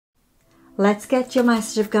Let's get your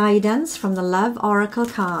message of guidance from the Love Oracle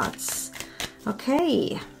cards.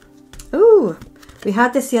 Okay. Ooh, we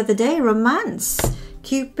had this the other day. Romance.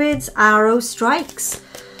 Cupid's arrow strikes.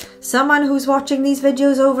 Someone who's watching these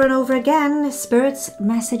videos over and over again, Spirit's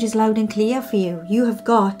message is loud and clear for you. You have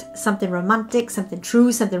got something romantic, something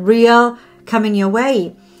true, something real coming your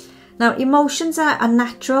way. Now, emotions are a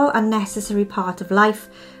natural and necessary part of life,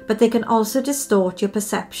 but they can also distort your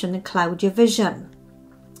perception and cloud your vision.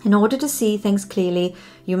 In order to see things clearly,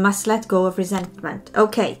 you must let go of resentment.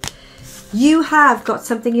 Okay, you have got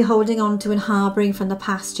something you're holding on to and harbouring from the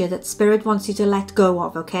past year that Spirit wants you to let go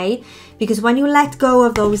of, okay? Because when you let go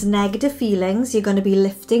of those negative feelings, you're going to be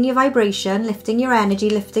lifting your vibration, lifting your energy,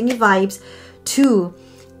 lifting your vibes to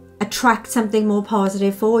attract something more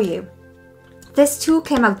positive for you. This too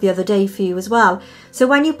came out the other day for you as well. So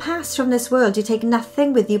when you pass from this world, you take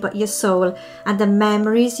nothing with you but your soul and the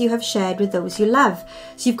memories you have shared with those you love.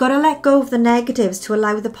 So you've got to let go of the negatives to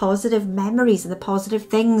allow the positive memories and the positive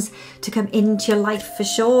things to come into your life for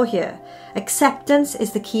sure here. Acceptance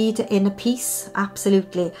is the key to inner peace,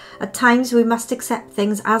 absolutely. At times we must accept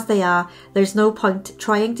things as they are. There's no point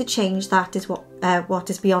trying to change that is what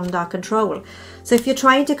is beyond our control. So if you're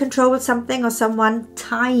trying to control something or someone,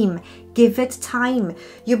 give it time.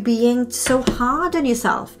 You're being so hard on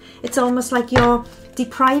yourself. It's almost like you're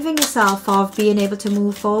depriving yourself of being able to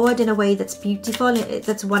move forward in a way that's beautiful,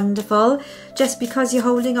 that's wonderful, just because you're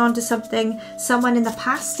holding on to something someone in the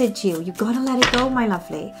past did to you. You've got to let it go, my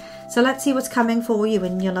lovely. So let's see what's coming for you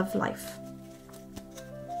in your love life.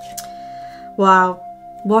 Wow,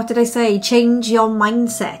 what did I say? Change your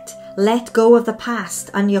mindset. Let go of the past,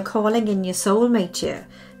 and you're calling in your soulmate here.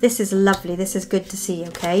 This is lovely. This is good to see,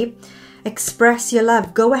 okay? Express your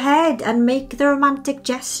love. Go ahead and make the romantic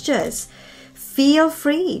gestures. Feel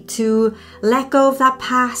free to let go of that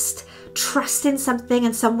past, trust in something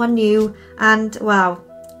and someone new, and wow,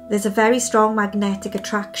 there's a very strong magnetic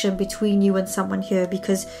attraction between you and someone here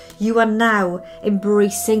because you are now,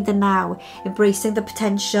 embracing the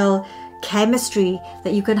potential chemistry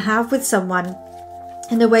that you can have with someone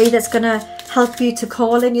in a way that's going to help you to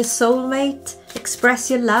call in your soulmate,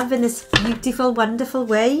 express your love in this beautiful, wonderful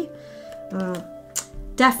way.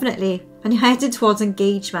 Definitely. And you're headed towards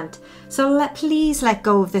engagement. So please let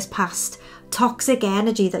go of this past toxic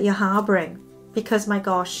energy that you're harbouring. Because my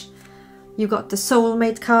gosh, you got the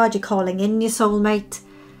soulmate card, you're calling in your soulmate.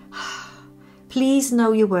 Please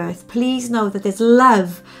know your worth. Please know that there's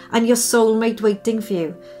love and your soulmate waiting for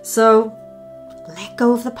you. So let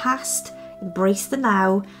go of the past, embrace the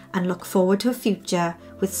now, and look forward to a future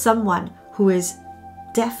with someone who is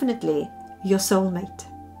definitely your soulmate.